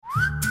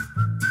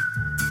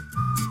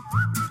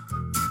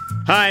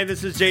Hi,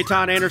 this is J.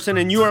 Todd Anderson,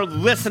 and you are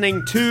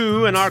listening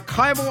to an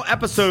archival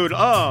episode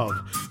of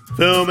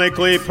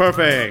Filmically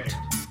Perfect.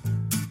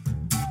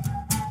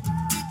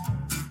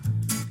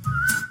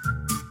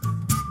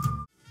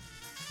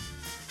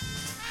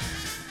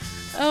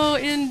 Oh,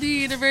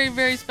 indeed. A very,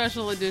 very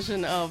special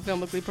edition of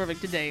Filmically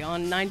Perfect today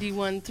on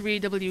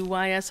 91.3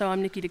 WYSO.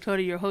 I'm Nikki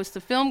Dakota, your host.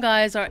 The Film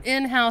Guys are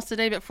in-house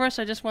today, but first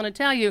I just want to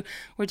tell you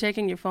we're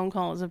taking your phone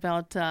calls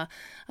about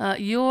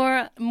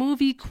your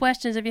movie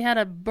questions. Have you had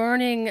a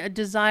burning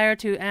desire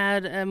to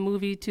add a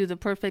movie to the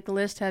perfect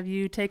list? Have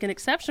you taken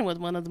exception with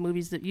one of the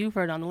movies that you've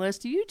heard on the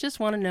list? Do you just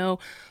want to know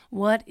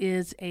what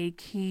is a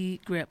key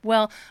grip?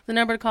 Well, the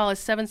number to call is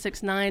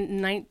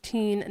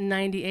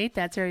 769-1998.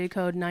 That's area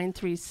code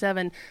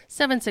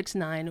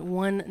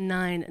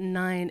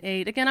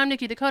 937-769-1998. Again, I'm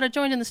Nikki Dakota,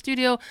 joined in the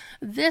studio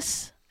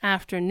this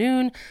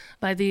afternoon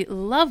by the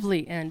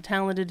lovely and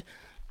talented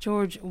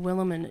George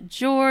Willeman.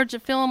 George,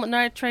 film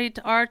nitrate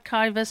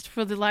archivist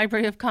for the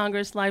Library of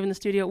Congress, live in the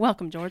studio.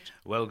 Welcome, George.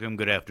 Welcome.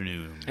 Good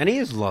afternoon. And he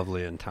is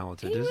lovely and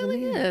talented, isn't Really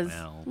he? is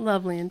Well.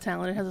 lovely and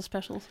talented. Has a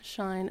special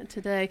shine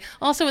today.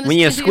 Also in the When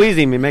you studio, squeeze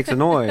him, he makes a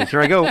noise.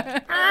 Here I go.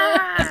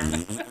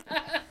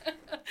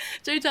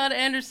 J. Todd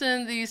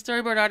Anderson, the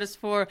storyboard artist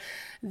for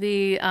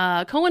the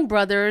Coen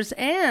brothers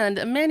and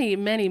many,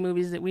 many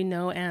movies that we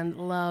know and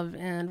love,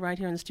 and right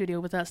here in the studio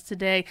with us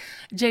today.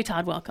 J.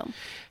 Todd, welcome.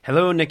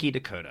 Hello, Nikki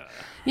Dakota.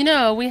 You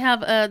know, we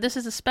have this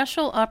is a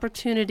special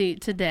opportunity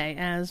today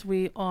as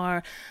we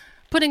are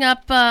putting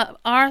up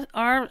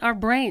our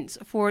brains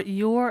for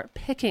your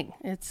picking.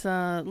 It's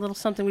a little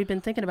something we've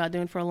been thinking about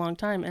doing for a long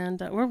time,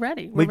 and we're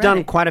ready. We've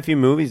done quite a few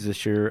movies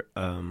this year.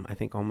 I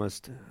think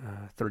almost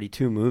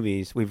 32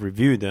 movies. We've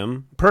reviewed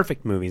them.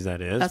 Perfect movies,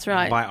 that is. That's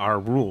right. By our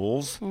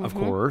rules, of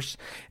course.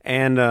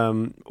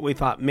 And we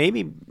thought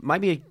maybe might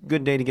be a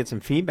good day to get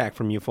some feedback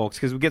from you folks,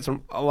 because we get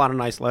a lot of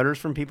nice letters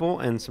from people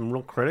and some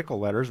real critical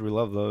letters. We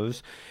love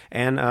those.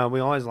 And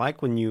we always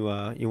like when you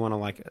want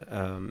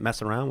to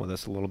mess around with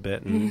us a little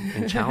bit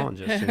and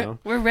challenge us, you know.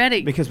 We're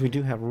ready. Because we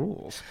do have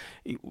rules.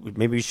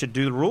 Maybe we should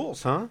do the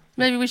rules, huh?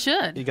 Maybe we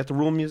should. You got the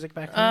rule music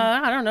back there?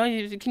 I don't know.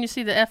 Can you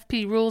see the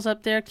FP rules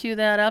up there? Cue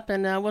that up,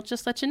 and we'll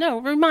just let you know.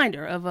 A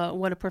reminder of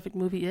what a perfect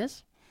movie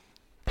is.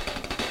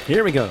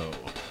 Here we go.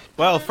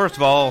 Well, first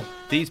of all,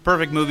 these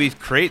perfect movies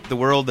create the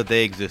world that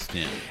they exist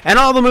in. And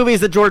all the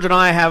movies that George and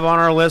I have on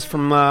our list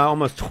from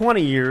almost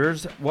 20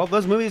 years, well,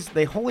 those movies,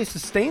 they wholly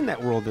sustain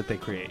that world that they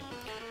create.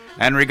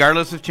 And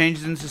regardless of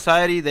changes in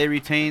society, they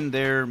retain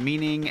their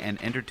meaning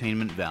and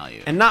entertainment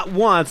value. And not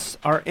once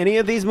are any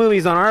of these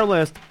movies on our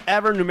list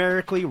ever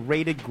numerically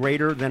rated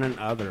greater than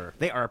another.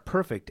 They are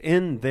perfect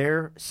in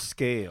their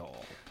scale.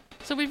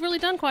 So we've really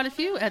done quite a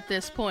few at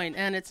this point,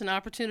 and it's an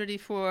opportunity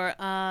for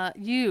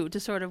you to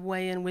sort of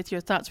weigh in with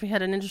your thoughts. We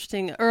had an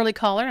interesting early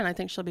caller, and I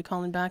think she'll be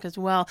calling back as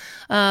well,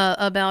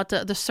 about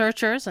The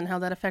Searchers and how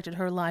that affected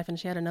her life, and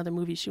she had another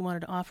movie she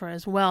wanted to offer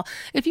as well.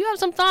 If you have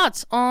some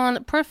thoughts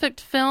on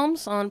perfect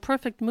films, on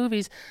perfect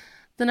movies,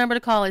 the number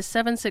to call is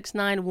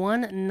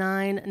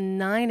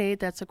 769-1998.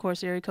 That's, of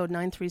course, area code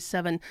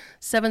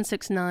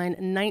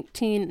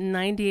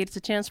 937-769-1998. It's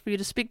a chance for you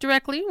to speak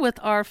directly with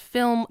our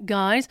film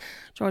guys,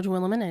 George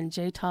Willeman and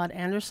J. Todd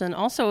Anderson.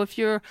 Also, if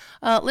you're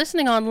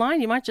listening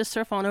online, you might just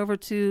surf on over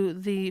to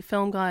the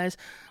Film Guys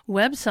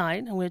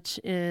website, which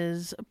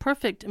is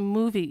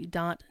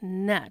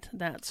perfectmovie.net.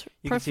 That's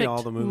You Perfect can see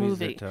all the movies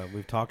Movie. that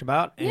we've talked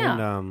about.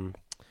 Yeah. And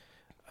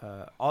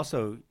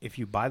also, if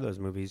you buy those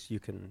movies, you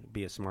can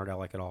be a smart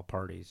aleck at all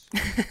parties.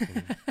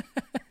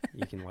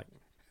 You can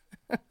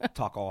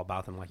talk all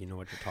about them like you know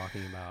what you're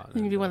talking about.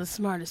 You can be one of the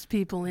smartest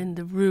people in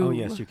the room. Oh,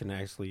 yes, you can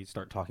actually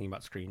start talking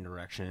about screen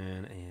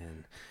direction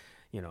and,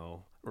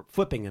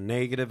 flipping a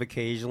negative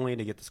occasionally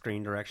to get the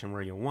screen direction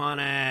where you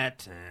want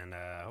it, and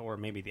or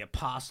maybe the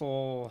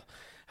Apostle,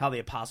 how the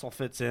Apostle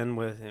fits in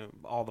with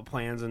all the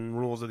plans and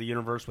rules of the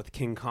universe with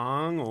King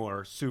Kong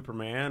or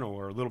Superman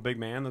or Little Big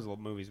Man, those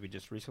little movies we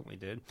just recently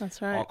did.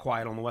 That's right. All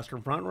Quiet on the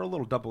Western Front, or a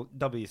little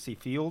W.C.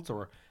 Fields,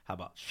 or how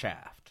about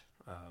Shaft?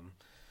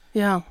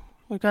 Yeah,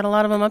 we've got a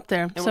lot of them up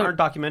there. And our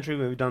documentary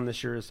we've done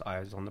this year is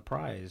Eyes on the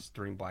Prize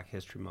during Black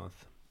History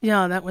Month.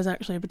 Yeah, that was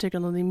actually a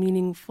particularly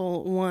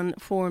meaningful one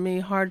for me,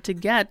 hard to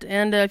get.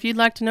 And if you'd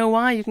like to know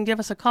why, you can give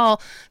us a call,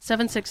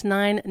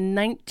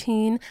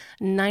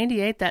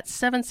 769-1998. That's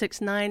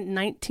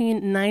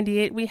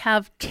 769-1998. We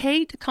have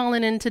Kate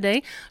calling in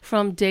today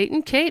from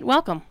Dayton. Kate,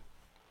 welcome.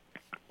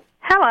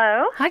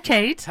 Hello. Hi,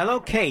 Kate. Hello,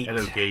 Kate.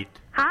 Hello, Kate.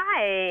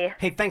 Hi.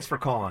 Hey, thanks for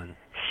calling.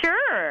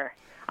 Sure.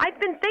 I've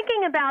been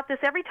thinking about this.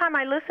 Every time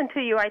I listen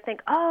to you, I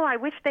think, oh, I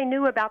wish they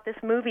knew about this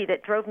movie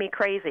that drove me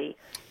crazy.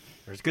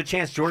 There's a good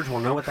chance George will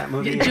know what that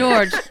movie is.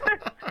 George.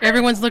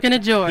 Everyone's looking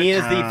at George. He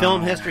is the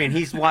film history, and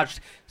he's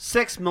watched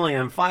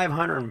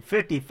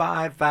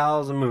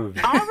 6,555,000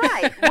 movies. All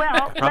right.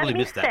 Well, Probably let me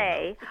missed that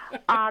say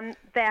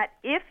that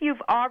if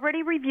you've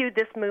already reviewed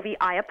this movie,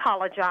 I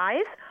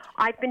apologize.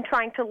 I've been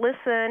trying to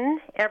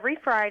listen every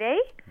Friday.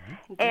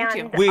 Thank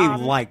and you. We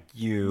like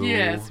you.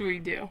 Yes, we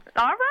do.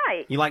 All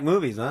right. You like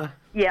movies, huh?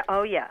 Yeah.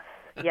 Oh, yes.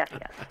 yes.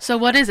 So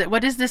what is it?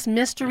 What is this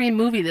mystery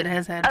movie that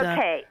has had...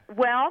 Okay,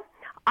 well,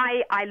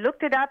 I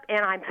looked it up,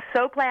 and I'm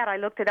so glad I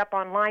looked it up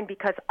online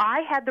because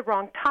I had the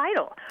wrong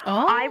title.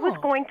 Oh. I was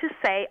going to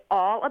say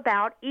All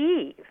About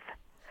Eve.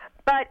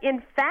 But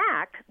in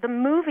fact, the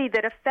movie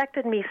that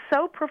affected me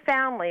so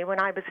profoundly when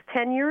I was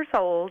 10 years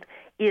old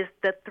is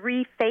The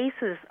Three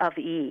Faces of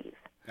Eve.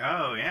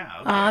 Oh, yeah.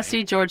 Okay.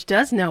 See, George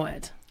does know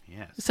it.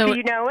 Yes. So Do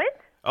you know it?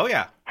 Oh,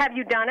 yeah. Have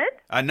you done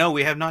it? No,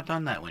 we have not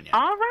done that one yet.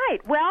 All right.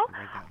 Well,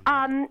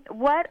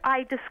 what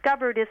I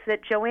discovered is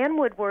that Joanne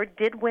Woodward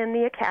did win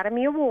the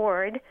Academy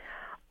Award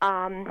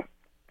in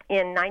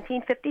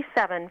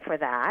 1957 for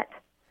that.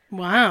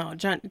 Wow,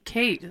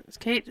 Kate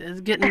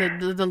is getting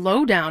the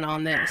lowdown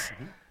on this.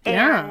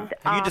 Yeah. And,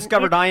 Have you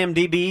discovered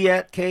IMDb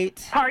yet,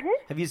 Kate? Pardon?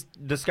 Have you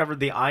discovered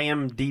the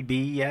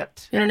IMDb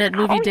yet? Internet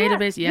Movie Oh, yes,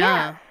 Database.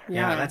 yes.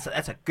 Yeah,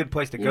 that's a good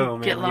place to go,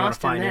 man. get when you want lost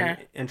to in find there.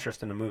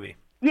 interest in a movie.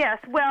 Yes.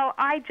 Well,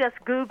 I just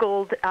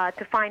Googled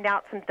to find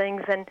out some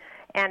things, and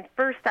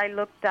first I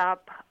looked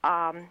up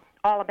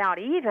All About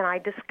Eve, and I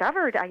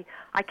discovered I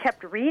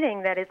kept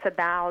reading that it's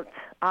about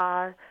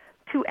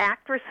two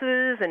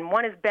actresses, and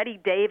one is Betty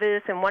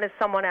Davis, and one is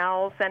someone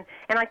else, and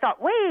I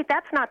thought, wait,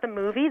 that's not the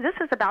movie. This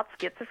is about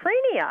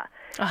schizophrenia.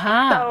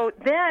 Aha. So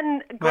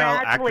then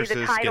gradually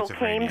the actresses, title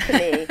came to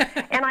me,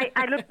 and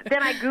I looked.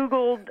 Then I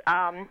Googled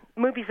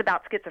movies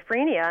about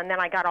schizophrenia, and then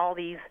I got all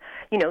these,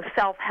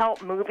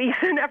 self-help movies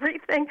and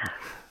everything.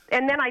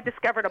 And then I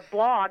discovered a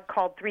blog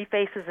called Three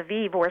Faces of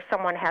Eve, where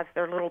someone has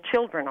their little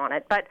children on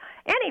it. But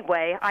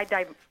anyway, I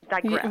digress.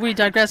 We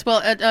digress.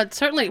 Well,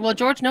 certainly. Well,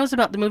 George knows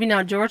about the movie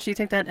now. George, do you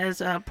think that has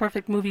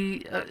perfect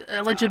movie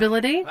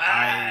eligibility?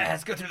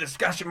 Let's go through the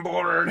discussion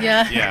board.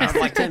 Yeah. There's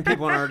like 10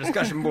 people on our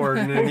discussion board,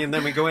 and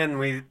then we go in and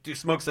we do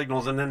smoke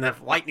signals, and then the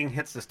lightning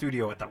hits the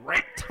studio at the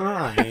right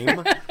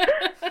time.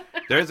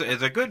 There's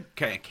a good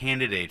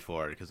candidate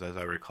for it, because as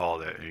I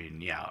recall,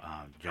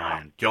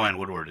 Joanne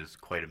Woodward is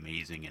quite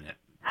amazing in it.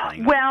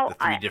 Playing the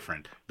three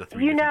different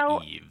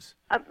Eves.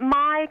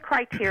 My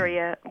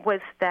criteria was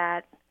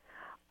that,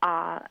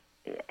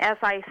 as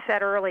I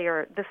said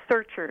earlier, The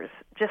Searchers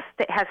just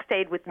has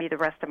stayed with me the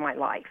rest of my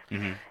life.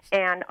 Mm-hmm.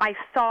 And I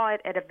saw it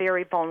at a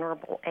very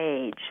vulnerable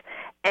age.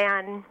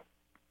 And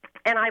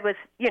I was,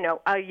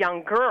 a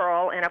young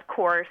girl, and of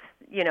course,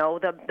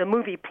 the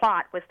movie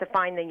plot was to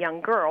find the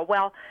young girl.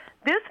 Well,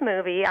 this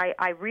movie,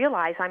 I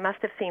realized I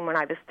must have seen when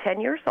I was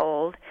 10 years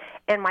old,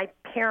 and my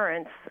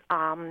parents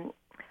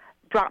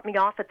dropped me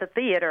off at the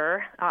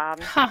theater.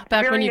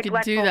 Back when you could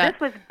do that. This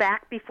was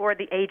back before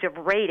the age of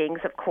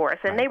ratings, of course,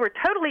 and they were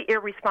totally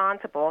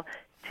irresponsible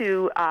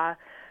to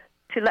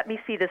let me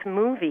see this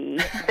movie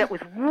that was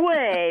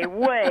way,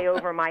 way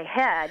over my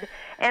head.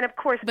 And of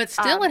course, but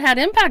still, it had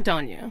impact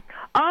on you.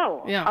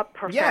 Oh, yeah,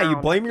 profound. Yeah, you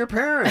blame your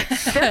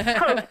parents. Just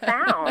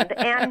profound,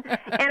 and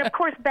of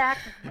course back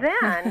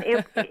then,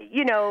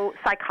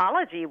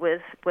 psychology was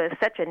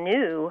such a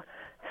new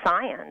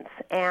science,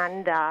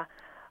 and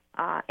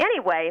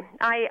anyway,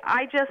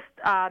 I just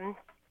I'm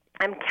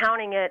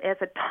counting it as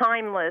a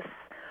timeless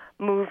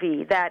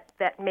movie that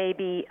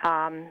maybe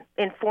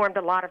informed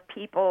a lot of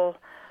people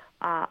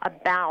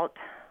about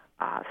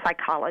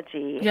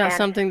psychology. Yeah,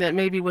 something that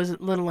maybe was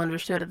little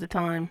understood at the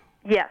time.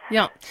 Yes.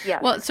 Yeah.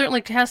 Yes. Well, it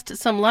certainly cast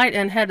some light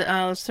and had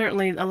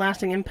certainly a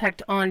lasting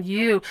impact on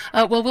you.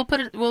 Well, we'll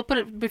put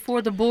it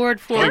before the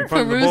board for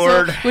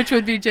perusal, which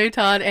would be J.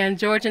 Todd and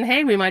George. And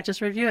hey, we might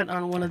just review it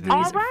on one of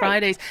these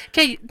Fridays.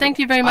 Kate, thank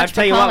you very much for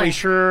calling. I'll tell you what, we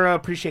sure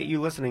appreciate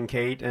you listening,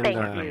 Kate. And,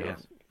 thank you.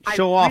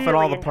 Show off at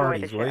all the enjoyed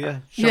parties, the will show.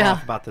 you? Show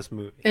off about this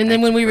movie. And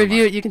then when we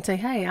review it, you can say,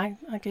 hey, I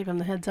gave him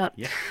the heads up.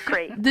 Yeah.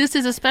 Great. This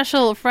is a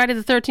special Friday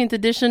the 13th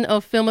edition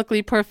of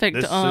Filmically Perfect.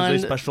 This is a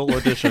special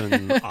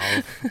edition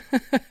of...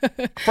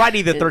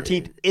 Friday the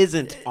 13th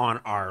isn't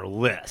on our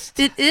list.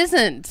 It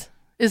isn't.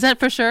 Is that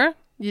for sure?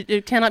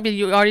 It cannot be.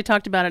 You already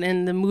talked about it,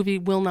 and the movie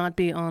will not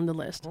be on the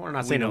list. Well, we're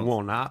not saying it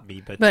will not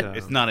be, but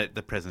it's not at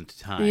the present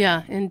time.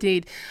 Yeah,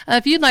 indeed.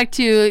 If you'd like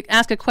to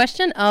ask a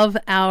question of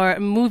our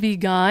movie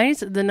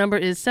guys, the number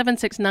is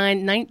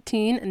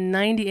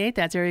 769-1998.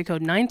 That's area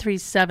code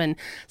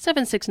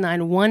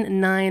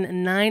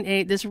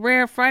 937-769-1998. This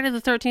rare Friday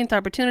the 13th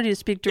opportunity to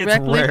speak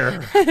directly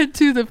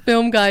to the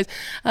film guys.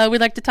 We'd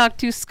like to talk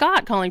to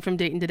Scott calling from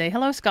Dayton today.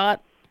 Hello,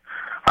 Scott.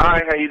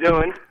 Hi, how you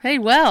doing? Hey,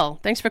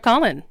 well, thanks for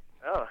calling.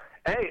 Oh,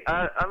 hey,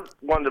 I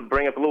wanted to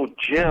bring up a little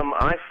gem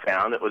I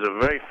found. It was a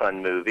very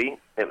fun movie.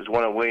 It was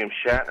one of William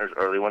Shatner's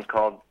early ones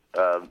called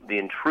The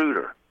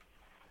Intruder.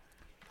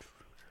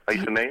 Are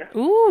you familiar?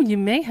 Ooh, you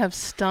may have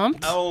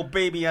stumped. Oh,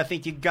 baby, I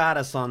think you got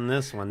us on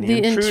this one.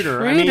 The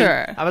Intruder. I mean,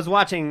 I was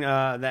watching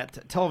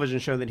that television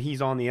show that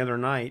he's on the other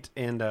night,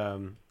 and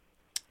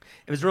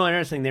it was really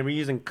interesting. They were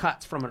using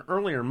cuts from an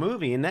earlier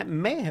movie, and that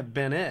may have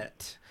been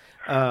it.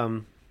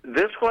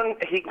 This one,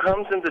 he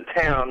comes into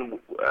town.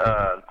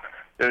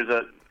 There's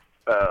a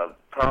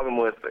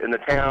problem in the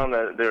town.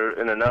 They're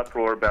in an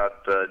uproar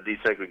about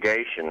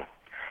desegregation.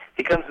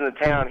 He comes into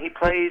town. He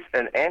plays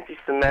an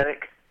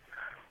anti-Semitic,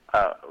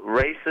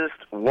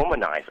 racist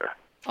womanizer.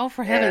 Oh,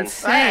 for heaven's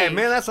sake! Hey,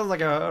 man, that sounds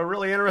like a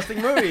really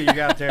interesting movie you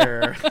got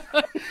there.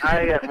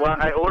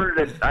 I ordered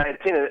it. I had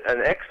seen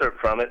an excerpt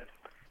from it,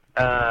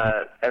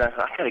 and I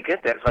thought, I gotta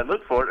get that. So I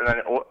looked for it, and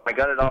I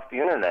got it off the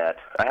internet.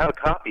 I have a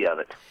copy of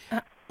it.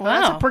 Wow.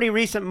 Well, that's a pretty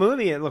recent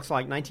movie. It looks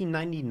like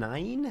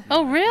 1999.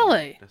 Oh,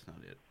 really? That's not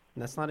it.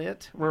 That's not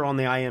it? We're on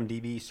the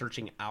IMDb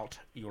searching out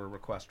your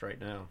request right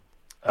now.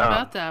 How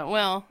about that?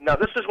 Well, no,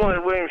 this is one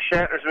of William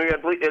Shatner's movies.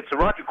 I believe it's a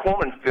Roger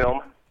Corman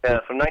film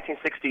from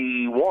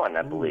 1961,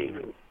 I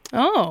believe.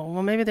 Oh,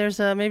 well, maybe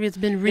maybe it's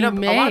been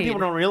remade. A lot of people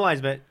don't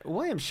realize, but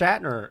William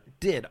Shatner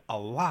did a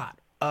lot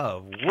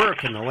of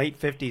work in the late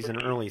 50s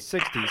and early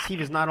 60s. He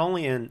was not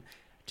only in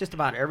just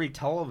about every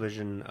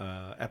television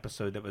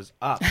episode that was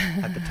up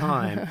at the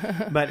time,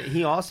 but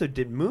he also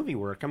did movie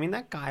work. I mean,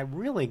 that guy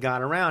really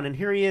got around, and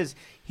here he is.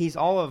 He's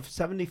all of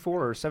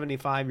 74 or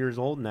 75 years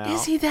old now.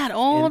 Is he that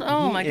old?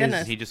 Oh, my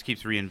goodness. He just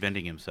keeps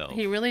reinventing himself.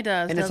 He really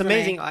does, and it's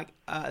amazing. Like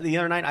the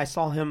other night, I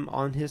saw him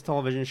on his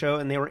television show,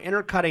 and they were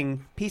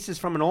intercutting pieces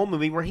from an old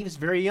movie where he was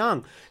very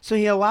young. So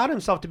he allowed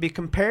himself to be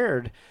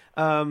compared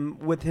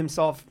with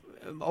himself.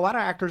 A lot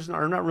of actors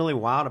are not really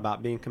wild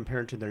about being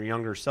compared to their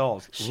younger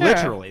selves. Sure.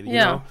 Literally, you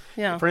know?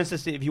 Yeah. For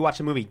instance, if you watch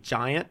the movie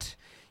Giant,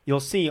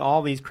 you'll see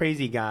all these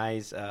crazy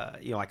guys,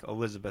 like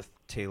Elizabeth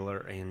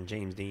Taylor and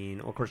James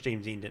Dean. Of course,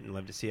 James Dean didn't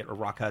live to see it, or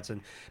Rock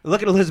Hudson.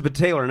 Look at Elizabeth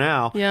Taylor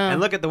now,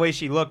 and look at the way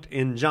she looked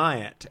in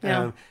Giant.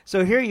 Yeah.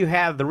 So here you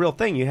have the real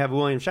thing. You have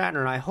William Shatner,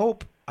 and I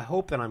hope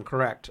that I'm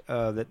correct,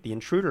 that The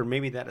Intruder,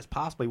 maybe that is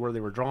possibly where they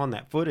were drawing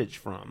that footage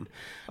from.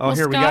 Oh, well,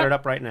 here, Scott, we got it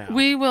up right now.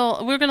 We're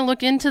going to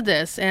look into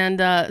this and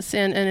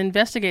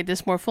investigate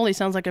this more fully.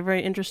 Sounds like a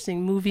very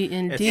interesting movie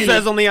indeed. It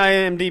says on the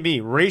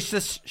IMDb,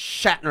 racist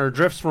Shatner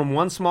drifts from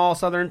one small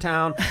southern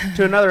town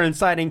to another,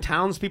 inciting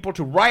townspeople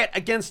to riot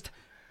against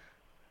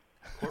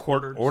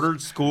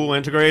ordered school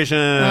integration.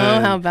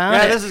 Oh, how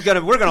about it? This is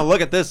we're gonna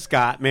look at this,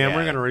 Scott, man.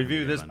 We're gonna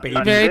review this baby.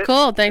 Very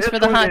cool. Thanks for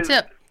the hot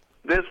tip.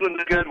 This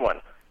one's a good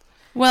one.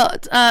 Well,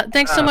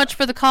 thanks so much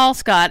for the call,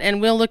 Scott,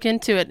 and we'll look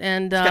into it.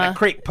 And it's got a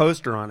Crate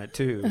poster on it,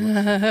 too.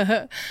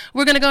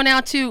 We're going to go now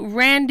to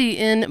Randy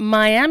in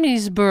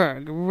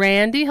Miamisburg.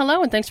 Randy,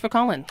 hello, and thanks for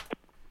calling.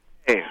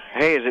 Hey,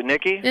 is it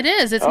Nikki? It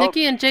is. It's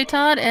Nikki and J.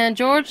 Todd and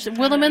George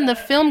Williman, the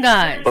film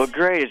guys. Oh,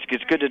 great.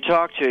 It's good to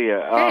talk to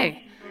you.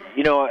 Hey.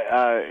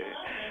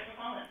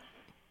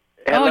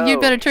 Hello. Oh, you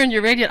better turn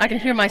your radio. I can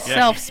hear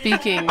myself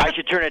speaking. I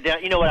should turn it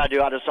down. You know what I'll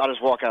do? I'll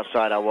just walk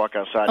outside. I'll walk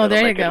outside. Oh,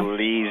 there you go. Make it a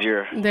little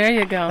easier. There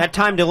you go. That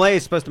time delay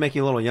is supposed to make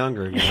you a little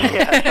younger. You know?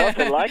 Yeah,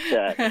 something like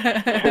that.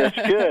 That's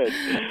good.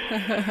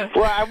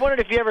 Well, I wondered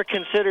if you ever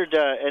considered,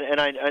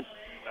 I'm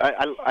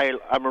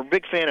a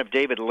big fan of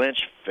David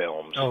Lynch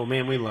films. Oh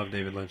man, we love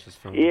David Lynch's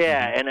films.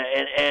 Yeah,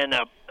 and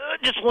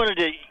just wanted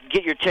to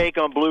get your take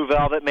on Blue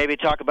Velvet. Maybe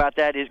talk about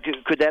that.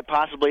 Could that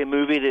possibly a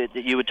movie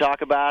that you would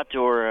talk about,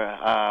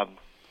 or?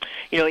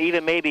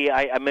 Even maybe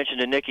I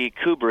mentioned to Nikki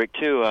Kubrick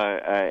too.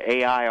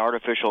 AI,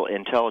 artificial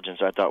intelligence,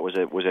 I thought was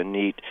a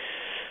neat.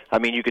 I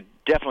mean, you could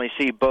definitely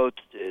see both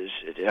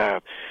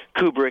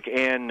Kubrick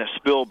and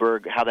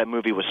Spielberg how that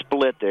movie was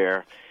split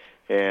there,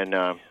 and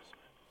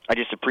I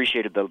just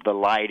appreciated the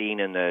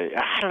lighting and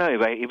I don't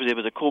know. It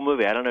was a cool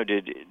movie. I don't know.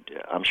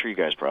 I'm sure you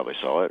guys probably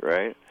saw it,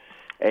 right?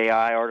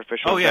 AI,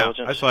 artificial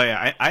intelligence. I saw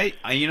it. I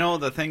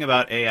the thing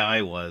about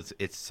AI was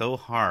it's so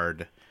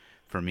hard.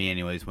 For me,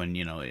 anyways, when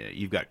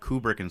you've got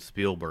Kubrick and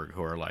Spielberg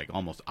who are like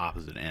almost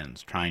opposite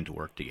ends trying to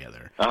work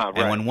together, right.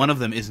 And when one of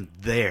them isn't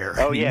there,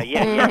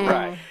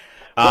 right.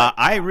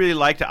 I really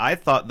liked it. I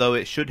thought though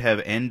it should have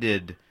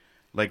ended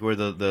like where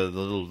the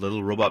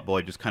little robot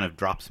boy just kind of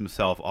drops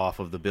himself off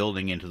of the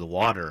building into the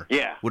water.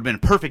 Yeah, would have been a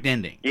perfect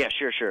ending. Yeah,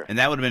 sure. And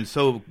that would have been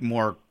so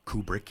more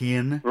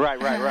Kubrickian. Right.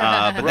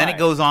 But then it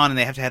goes on, and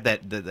they have to have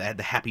the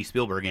happy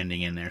Spielberg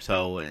ending in there.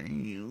 So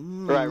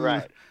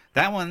right.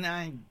 That one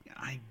I.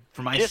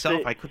 For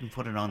myself, I couldn't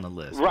put it on the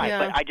list. Right,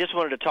 but I just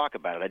wanted to talk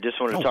about it.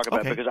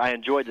 It because I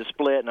enjoyed the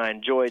split, and I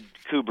enjoyed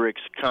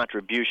Kubrick's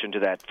contribution to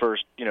that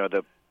first,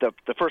 the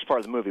first part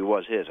of the movie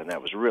was his, and that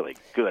was really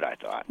good, I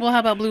thought. Well, how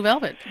about Blue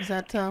Velvet? Is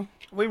that...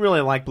 We really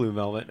like Blue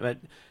Velvet, but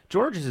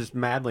George is just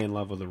madly in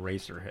love with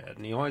Eraserhead,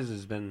 and he always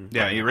has been...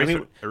 Yeah,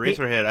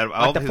 Eraserhead.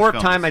 Like the fourth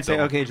time, I'd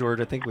say, okay, George,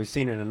 I think we've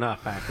seen it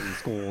enough back in the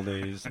school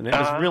days. And it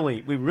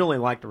was we really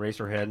liked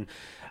Eraserhead.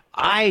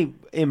 I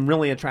am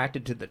really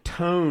attracted to the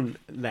tone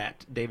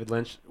that David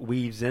Lynch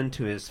weaves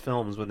into his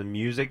films with the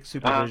music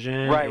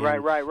supervision. Right.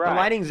 The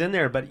lighting's in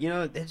there, but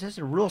there's just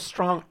a real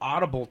strong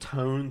audible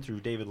tone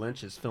through David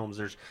Lynch's films.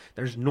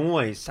 There's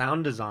noise,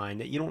 sound design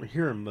that you don't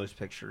hear in most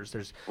pictures.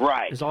 There's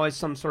always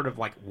some sort of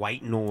like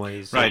white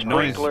noise. Right,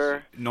 noise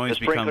the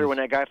sprinkler when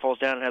that guy falls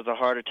down and has a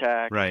heart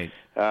attack. Right.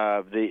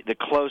 The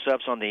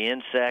close-ups on the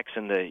insects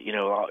and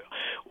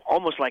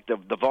almost like the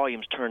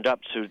volume's turned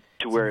up to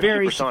where it's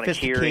supersonic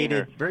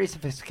hearing. Very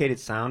sophisticated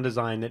sound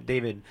design that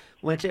David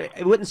Lynch.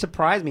 It wouldn't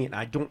surprise me, and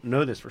I don't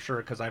know this for sure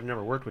because I've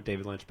never worked with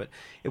David Lynch, but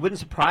it wouldn't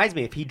surprise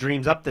me if he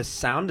dreams up this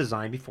sound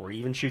design before he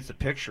even shoots the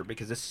picture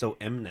because it's so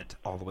eminent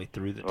all the way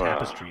through the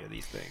tapestry of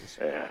these things.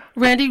 Yeah.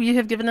 Randy, you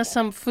have given us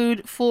some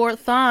food for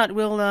thought.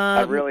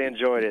 I really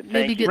enjoyed it.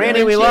 Thank you.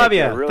 Randy, we love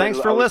you. Really Thanks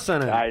for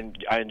listening. I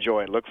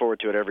enjoy it. Look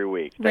forward to it every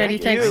week. Randy,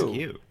 Thank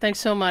you. Thanks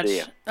so much.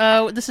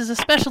 This is a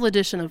special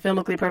edition of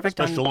Filmically Perfect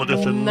on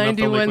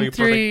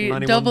 91.3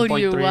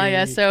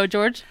 WYSO.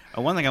 George?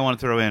 One thing I want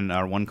to throw in,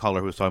 our one caller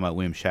who was talking about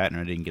William Shatner,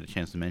 I didn't get a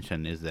chance to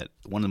mention, is that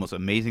one of the most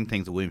amazing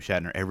things that William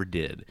Shatner ever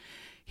did,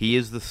 he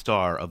is the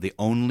star of the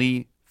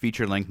only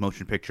feature-length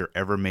motion picture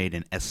ever made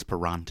in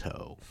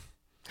Esperanto.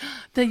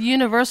 The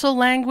universal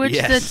language?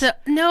 Yes. That's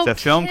no It's a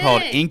film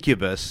called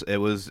Incubus. It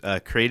was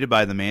created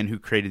by the man who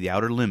created The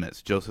Outer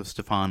Limits, Joseph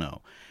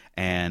Stefano.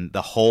 And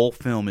the whole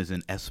film is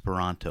in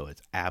Esperanto.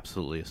 It's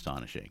absolutely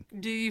astonishing.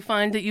 Do you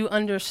find that you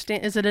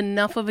understand? Is it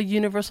enough of a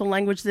universal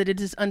language that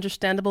it is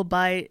understandable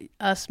by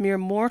us mere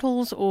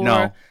mortals? Or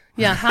no.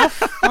 Yeah, how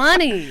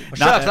funny.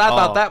 Shucks, I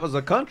thought that was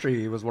a country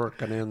he was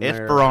working in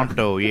there.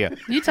 Esperanto, yeah.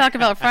 You talk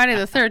about Friday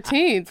the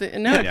 13th,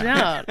 no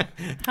doubt.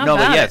 How no,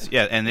 about but yes, it?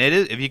 yeah, and it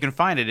is. If you can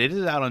find it, it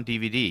is out on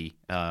DVD.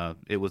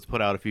 It was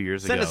put out a few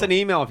years ago. Send us an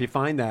email if you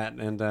find that,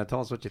 and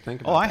tell us what you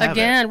think about it. I have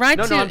Again, it. right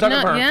no, to... I'm talking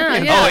about yeah.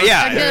 Oh,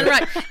 yeah. Again,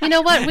 right. You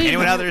know what? We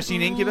Anyone out there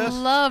seen Incubus?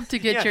 Love to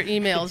get your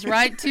emails.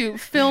 Right to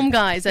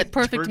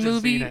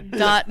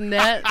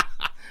filmguys@perfectmovie.net.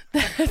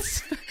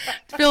 That's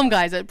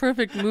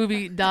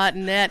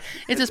filmguys@perfectmovie.net.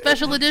 It's a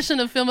special edition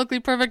of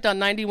Filmically Perfect on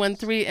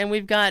 91.3, and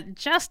we've got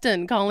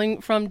Justin calling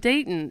from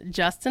Dayton.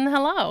 Justin,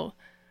 hello.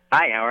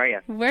 Hi, how are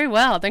you? Very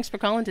well. Thanks for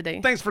calling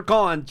today. Thanks for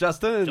calling,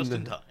 Justin. Just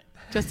in time.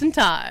 Just in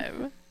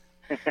time.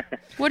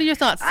 What are your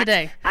thoughts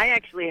today? I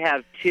actually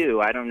have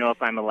two. I don't know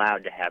if I'm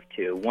allowed to have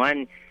two.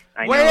 One,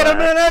 Wait a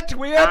minute.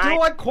 We have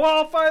to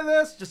qualify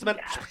this. Just a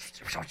minute.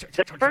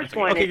 The first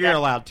one. Okay, you're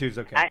allowed to.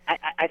 Okay.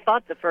 I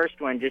thought the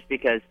first one, just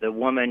because the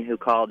woman who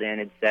called in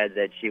had said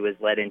that she was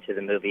let into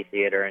the movie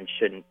theater and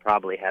shouldn't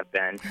probably have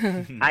been.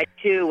 I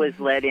too was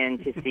let in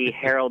to see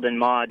Harold and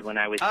Maude when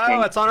I was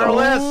 10 it's on our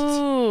list.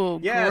 Oh,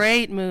 yes.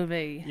 Great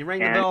movie. You rang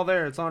the bell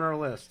there. It's on our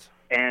list.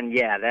 And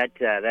yeah,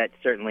 that's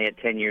certainly at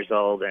 10 years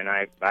old, and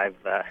I've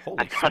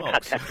Holy thought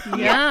about that.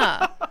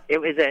 Yeah.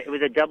 It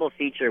was a double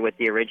feature with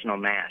the original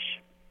MASH.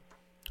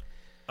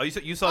 Oh,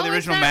 you saw the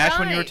original MASH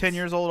when you were 10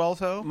 years old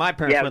also? My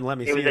parents wouldn't let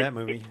me see that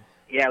movie.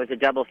 Yeah, it was a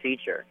double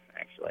feature,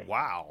 actually.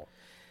 Wow.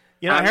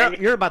 You know,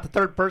 you're about the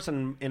third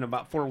person in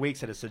about 4 weeks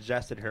that has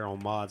suggested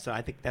Harold Maude, so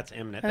I think that's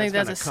imminent. I think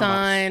that's a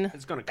sign.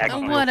 It's going to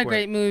come up. What a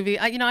great movie.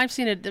 I've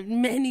seen it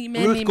many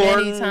Ruth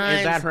Gordon times.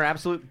 is at her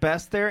absolute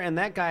best there, and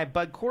that guy,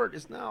 Bud Cort,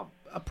 is now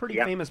a pretty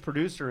famous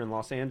producer in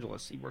Los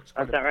Angeles. He works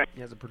quite right?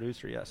 He has a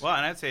producer, yes. Well,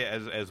 and I'd say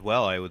as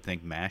well, I would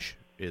think MASH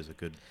is a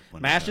good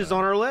one. MASH is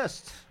on our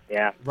list.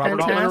 Yeah.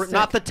 Robert Altman,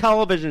 not the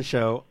television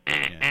show,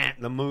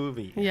 the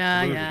movie.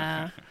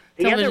 Yeah.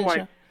 The other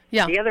one.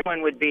 Yeah. The other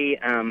one would be,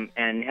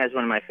 and has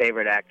one of my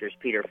favorite actors,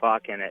 Peter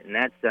Falk, in it, and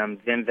that's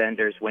Wim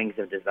Wenders' Wings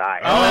of Desire.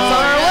 Oh, that's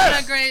on our list.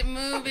 What a great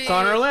movie. It's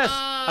on our list.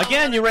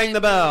 Again, you rang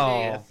the bell.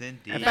 Yes,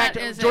 indeed. In fact,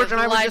 George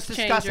and I were just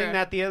discussing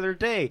that the other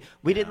day.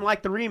 We didn't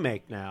like the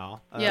remake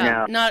now.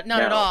 Not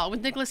at all.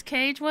 With Nicolas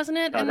Cage, wasn't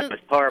it? No, that was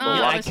horrible.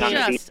 Walking on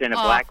the beach in a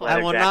black leather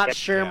I will not jacket.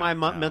 share my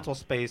mental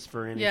space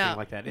for anything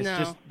like that. It's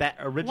just that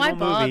original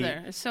movie. Why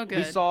bother? It's so good.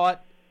 We saw it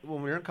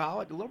when we were in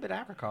college, a little bit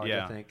after college,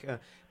 I think.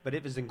 But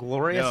it was in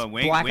glorious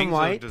black and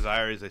white. Wings of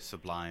Desire is a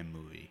sublime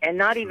movie. And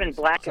not even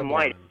black and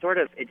white. It sort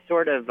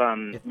of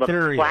looks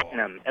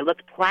platinum. It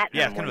looks platinum.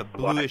 Yeah, it's kind of a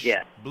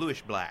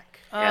bluish black.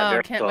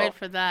 Oh, can't wait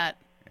for that.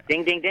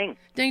 Ding, ding, ding.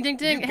 Ding, ding,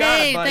 ding.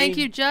 Hey, thank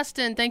you,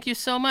 Justin. Thank you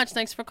so much.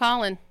 Thanks for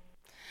calling.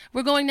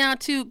 We're going now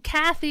to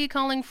Kathy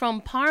calling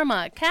from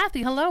Parma.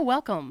 Kathy, hello.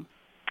 Welcome.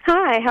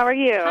 Hi, how are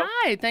you?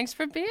 Hi, thanks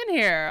for being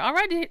here. All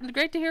right,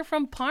 great to hear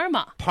from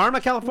Parma.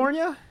 Parma,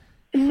 California?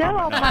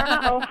 No,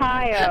 Parma,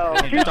 Ohio.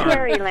 Through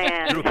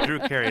Caryland. Through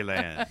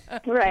Caryland.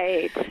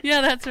 Right.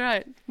 Yeah, that's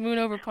right. Moon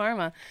over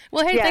Parma.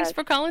 Well, hey, thanks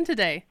for calling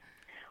today.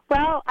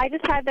 Well, I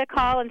just had to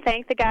call and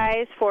thank the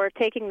guys for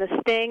taking the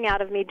sting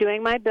out of me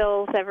doing my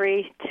bills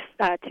every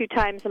 2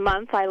 times a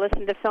month. I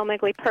listen to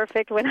Filmically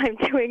Perfect when I'm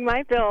doing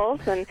my bills,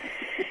 and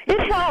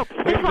it helps.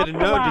 We've been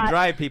known to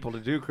drive people to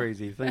do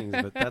crazy things,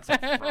 but that's a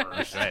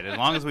first. Right, as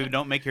long as we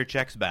don't make your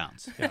checks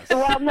bounce. Yes.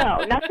 Well, no,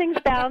 nothing's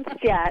bounced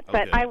yet,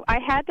 but I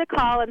had to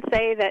call and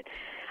say that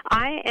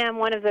I am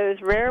one of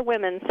those rare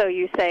women, so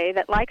you say,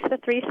 that likes the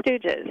Three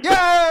Stooges.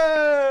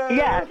 Yay!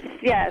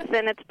 Yes,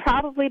 and it's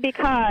probably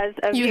because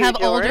of you, have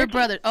George. Older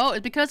brothers. Oh,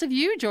 it's because of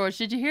you, George.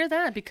 Did you hear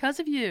that? Because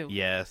of you.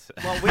 Yes.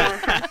 Well, we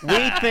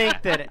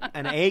think that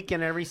an ache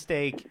in every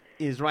steak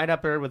is right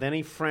up there with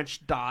any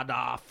French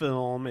Dada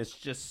film. It's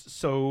just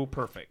so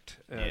perfect.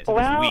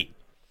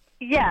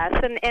 Yes,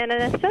 and an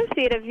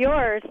associate of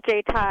yours,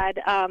 J.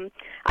 Todd,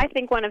 I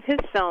think one of his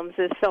films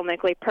is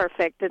filmically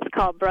perfect. It's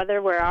called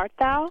Brother, Where Art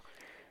Thou?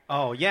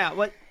 Oh yeah,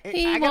 what?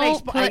 He I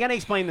won't gotta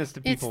explain this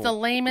to It's people. the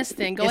lamest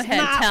thing. Go It's ahead,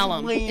 not tell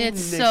them. lame,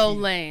 It's so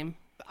Nikki. lame.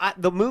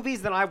 The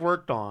movies that I've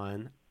worked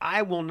on,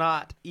 I will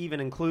not even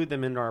include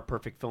them into our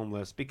perfect film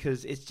list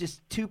because it's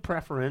just too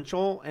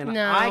preferential, and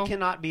No. I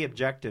cannot be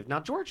objective.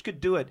 Now George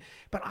could do it,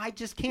 but I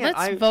just can't.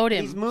 Let's vote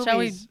him. These movies, Shall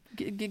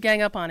we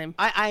gang up on him?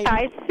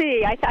 I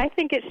see. I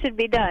think it should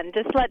be done.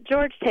 Just let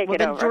George take well, it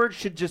then over. George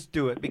should just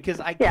do it because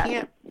I Yeah.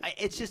 can't.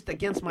 It's just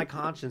against my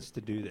conscience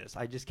to do this.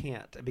 I just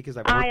can't because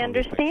I've I worked on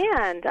these pictures.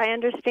 understand. I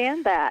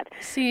understand that.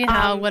 See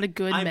how what a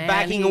good I'm man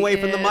backing he away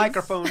from the is.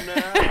 microphone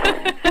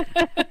now.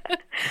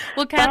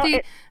 Well, Kathy,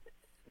 Well,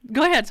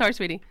 go ahead. Sorry,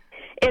 sweetie.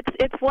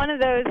 It's one of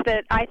those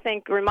that I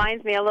think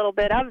reminds me a little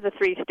bit of the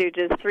Three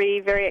Stooges. Three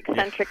very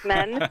eccentric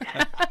men.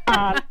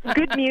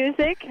 Good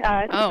music.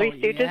 Oh, Three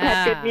Stooges yeah.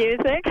 had good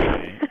music.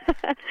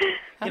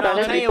 You know, I'll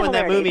There's tell you when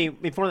that similarities. movie,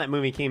 before that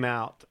movie came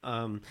out,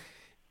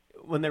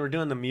 when they were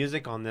doing the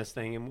music on this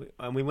thing,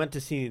 and we went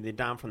to see the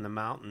Down from the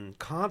Mountain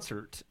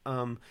concert,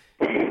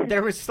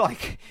 there was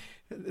like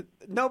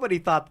nobody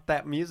thought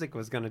that music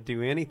was going to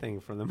do anything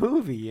for the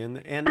movie, and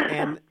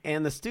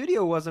the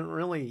studio wasn't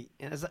really,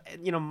 as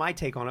you know, my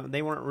take on it,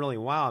 they weren't really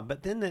wowed.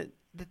 But then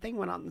the thing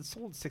went out and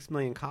sold 6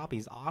 million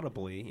copies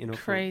audibly, you know,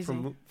 Crazy.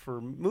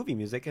 for movie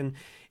music, and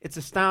it's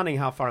astounding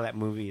how far that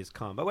movie has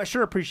come. But I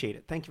sure appreciate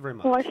it. Thank you very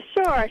much. Well,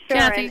 sure.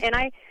 Kathy? And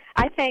I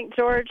thank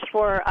George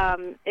for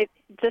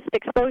just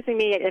exposing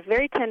me at a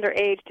very tender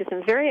age to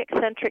some very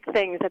eccentric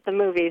things at the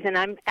movies. And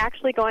I'm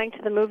actually going to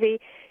the movie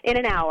in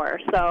an hour,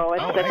 so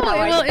that's how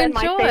I well, spend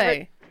my enjoy.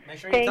 favorite. Make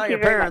sure Thank you tell you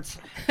your very parents.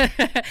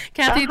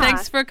 Kathy, Uh-huh.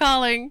 thanks for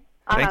calling.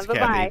 Thanks, Bye-bye.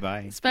 Kathy.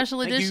 Bye. Special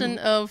Thank edition you.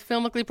 of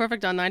Filmically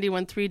Perfect on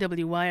 91.3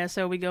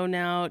 WYSO. We go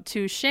now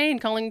to Shane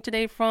calling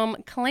today from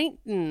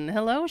Clayton.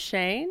 Hello,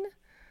 Shane.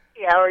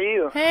 Hey, how are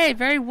you? Hey,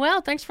 very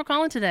well. Thanks for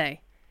calling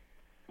today.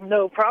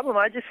 No problem.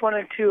 I just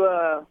wanted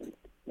to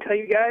tell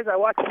you guys I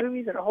watch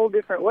movies in a whole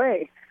different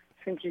way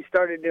since you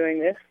started doing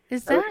this.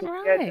 Is I that listen to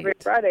you guys every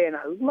right? Friday, and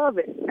I love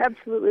it.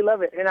 Absolutely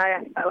love it. And I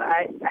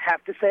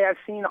have to say I've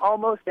seen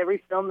almost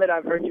every film that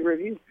I've heard you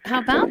review.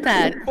 How about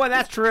that? Boy,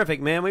 that's terrific,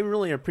 man. We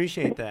really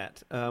appreciate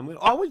that.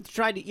 All we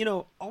try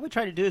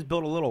to do is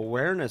build a little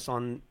awareness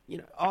on,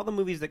 all the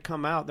movies that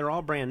come out. They're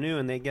all brand new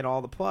and they get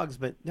all the plugs,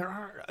 but there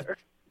are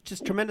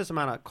just tremendous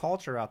amount of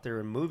culture out there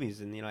in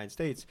movies in the United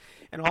States,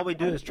 and all we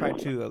do is try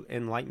to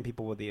enlighten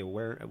people with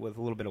with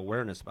a little bit of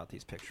awareness about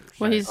these pictures.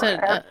 Well, he said,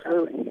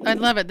 Absolutely. I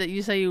love it that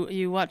you say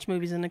you watch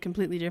movies in a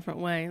completely different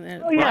way.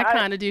 Oh, yeah, I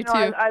kind of do, too.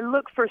 I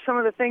look for some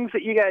of the things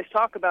that you guys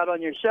talk about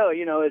on your show,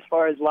 as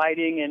far as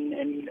lighting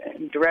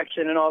and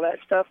direction and all that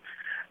stuff.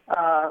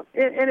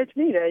 And it's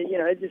neat.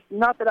 It's just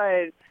not that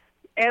I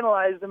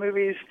analyze the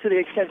movies to the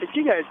extent that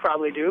you guys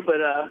probably do, but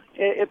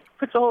it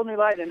puts a whole new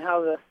light in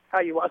how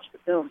you watch the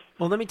films.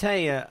 Well, let me tell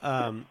you,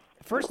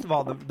 first of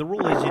all, the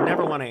rule is you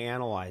never want to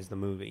analyze the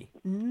movie.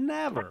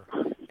 Never.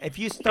 If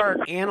you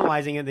start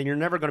analyzing it, then you're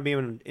never going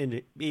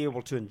to be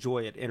able to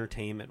enjoy it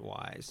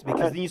entertainment-wise,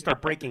 because then you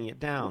start breaking it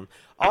down.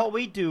 All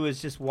we do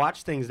is just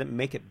watch things that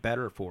make it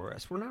better for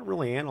us. We're not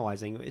really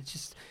analyzing. It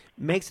just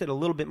makes it a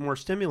little bit more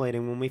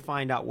stimulating when we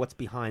find out what's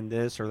behind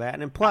this or that.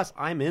 And plus,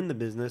 I'm in the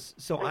business,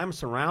 so I'm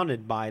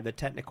surrounded by the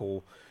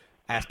technical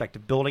aspect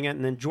of building it,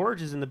 and then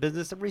George is in the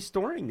business of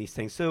restoring these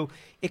things. So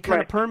it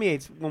kind of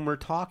permeates when we're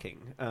talking.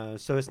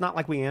 So it's not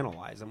like we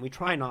analyze them. We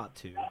try not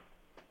to.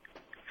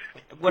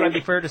 Would I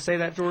be fair to say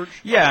that, George?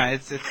 Yeah,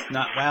 it's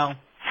not, well,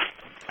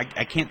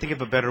 I can't think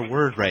of a better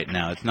word right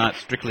now. It's not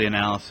strictly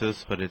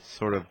analysis, but it's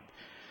sort of,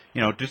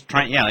 just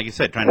trying, like you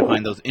said, trying to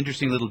find those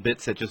interesting little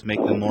bits that just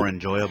make them more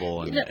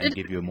enjoyable and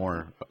give you a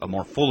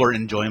more fuller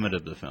enjoyment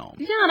of the film.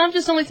 Yeah, and I'm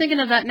just only thinking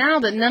of that now,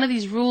 that none of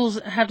these rules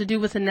have to do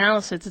with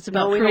analysis. It's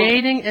about we don't.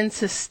 creating and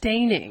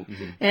sustaining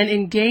and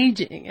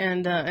engaging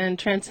and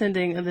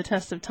transcending the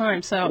test of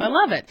time. So I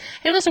love it.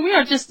 Hey, listen, we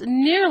are just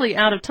nearly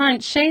out of time.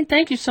 Shane,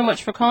 thank you so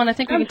much for calling. I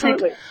think we can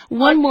Absolutely. take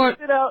one more.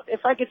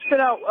 If I could spit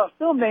out a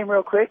film name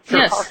real quick for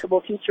Yes. a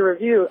possible future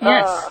review.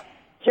 Yes.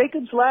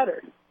 Jacob's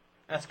Ladder.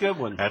 That's a good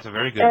one. That's a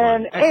very good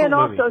And one. Excellent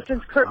also, movie.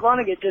 since Kurt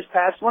Vonnegut just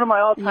passed, one of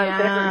my all-time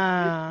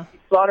Yeah. favorites is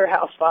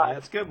Slaughterhouse 5.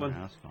 That's a good one.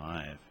 That's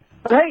 5.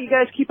 But hey, you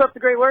guys keep up the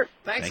great work.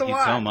 Thanks Thank a you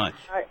lot. so much.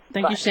 All right,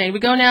 Thank bye. you, Shane. We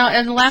go now,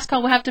 and the last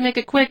call, we'll have to make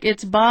it quick.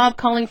 It's Bob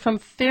calling from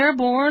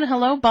Fairborn.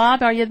 Hello,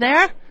 Bob. Are you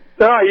there?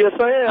 Yes,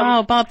 I am.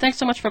 Oh, Bob, thanks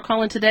so much for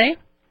calling today.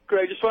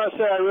 Greg, just want to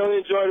say I really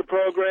enjoy the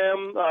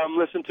program.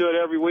 Listen to it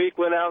every week.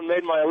 Went out and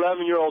made my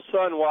 11-year-old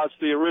son watch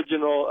the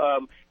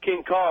original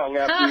King Kong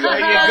after you There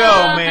you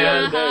go,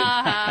 man. the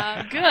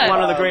other day. Good.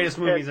 One of the greatest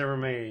movies ever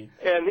made.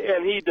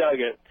 And he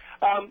dug it.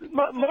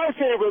 My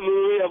favorite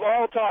movie of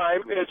all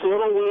time, it's a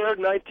little weird,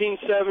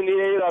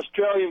 1978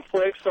 Australian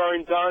flick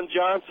starring Don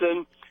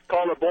Johnson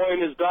called A Boy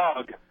and His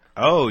Dog.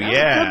 Oh,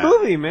 yeah. Good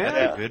movie, man.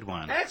 That's a good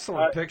one.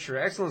 Excellent picture.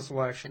 Excellent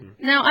selection.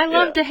 Now, I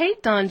love to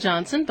hate Don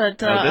Johnson,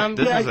 but I'm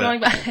this is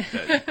going back.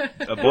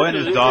 A Boy and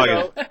His Dog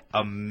is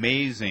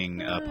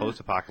amazing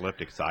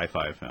post-apocalyptic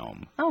sci-fi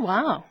film. Oh,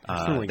 wow.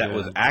 really that good.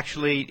 was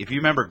actually, if you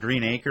remember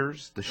Green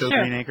Acres, the show Sure.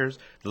 Green Acres,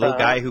 the little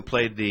guy who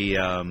played the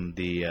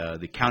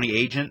county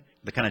agent,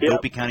 the kind of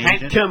dopey county Hank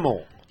agent.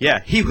 Kimmel. Yeah,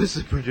 he was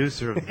the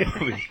producer of the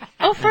movie.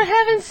 Oh, for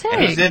heaven's sake!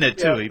 And he's in it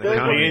too. There's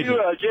a few,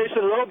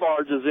 Jason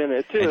Robards is in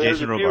it too. And There's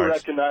Jason a few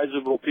Robards.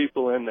 recognizable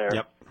people in there.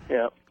 Yep.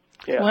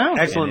 Yeah. Wow.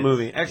 Excellent And it's-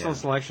 movie. Excellent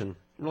selection.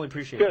 Really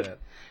appreciate Good. that.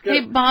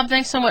 Hey, Bob,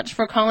 thanks so much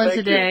for calling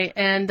Thank today.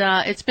 And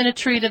it's been a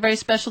treat, a very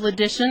special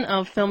edition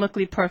of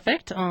Filmically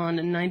Perfect on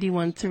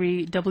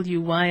 91.3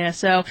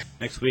 WYSO.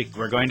 Next week,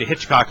 we're going to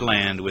Hitchcock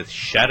Land with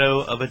Shadow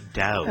of a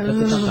Doubt.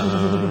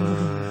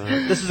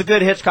 This is a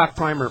good Hitchcock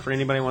primer for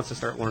anybody who wants to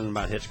start learning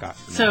about Hitchcock.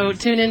 So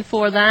tune in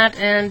for that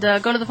and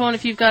go to the phone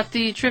if you've got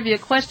the trivia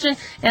question.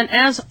 And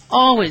as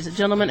always,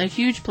 gentlemen, a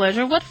huge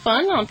pleasure. What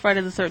fun on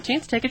Friday the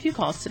 13th. Take a few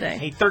calls today.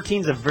 Hey,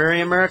 13's a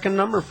very American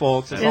number,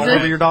 folks. It's Is all it?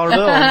 over your dollar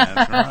bill.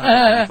 That's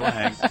right.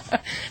 Flag.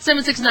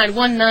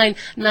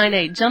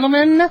 769-1998.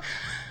 Gentlemen,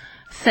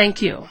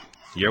 thank you.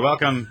 You're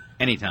welcome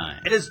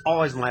anytime. It is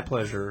always my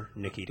pleasure,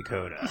 Nikki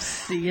Dakota.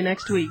 See you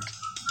next week.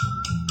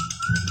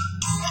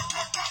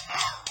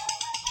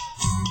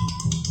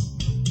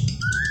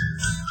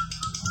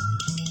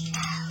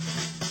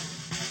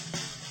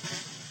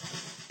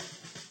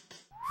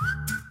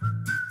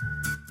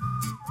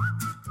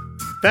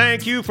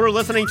 Thank you for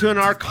listening to an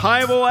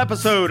archival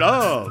episode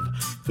of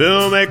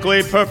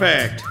Filmically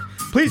Perfect.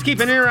 Please keep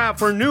an ear out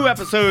for new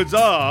episodes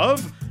of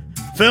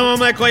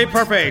Filmically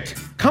Perfect,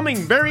 coming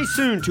very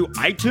soon to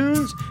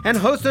iTunes and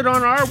hosted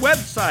on our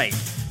website,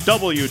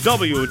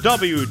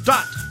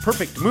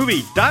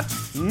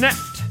 www.perfectmovie.net.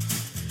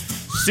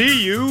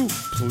 See you,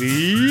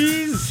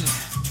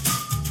 please.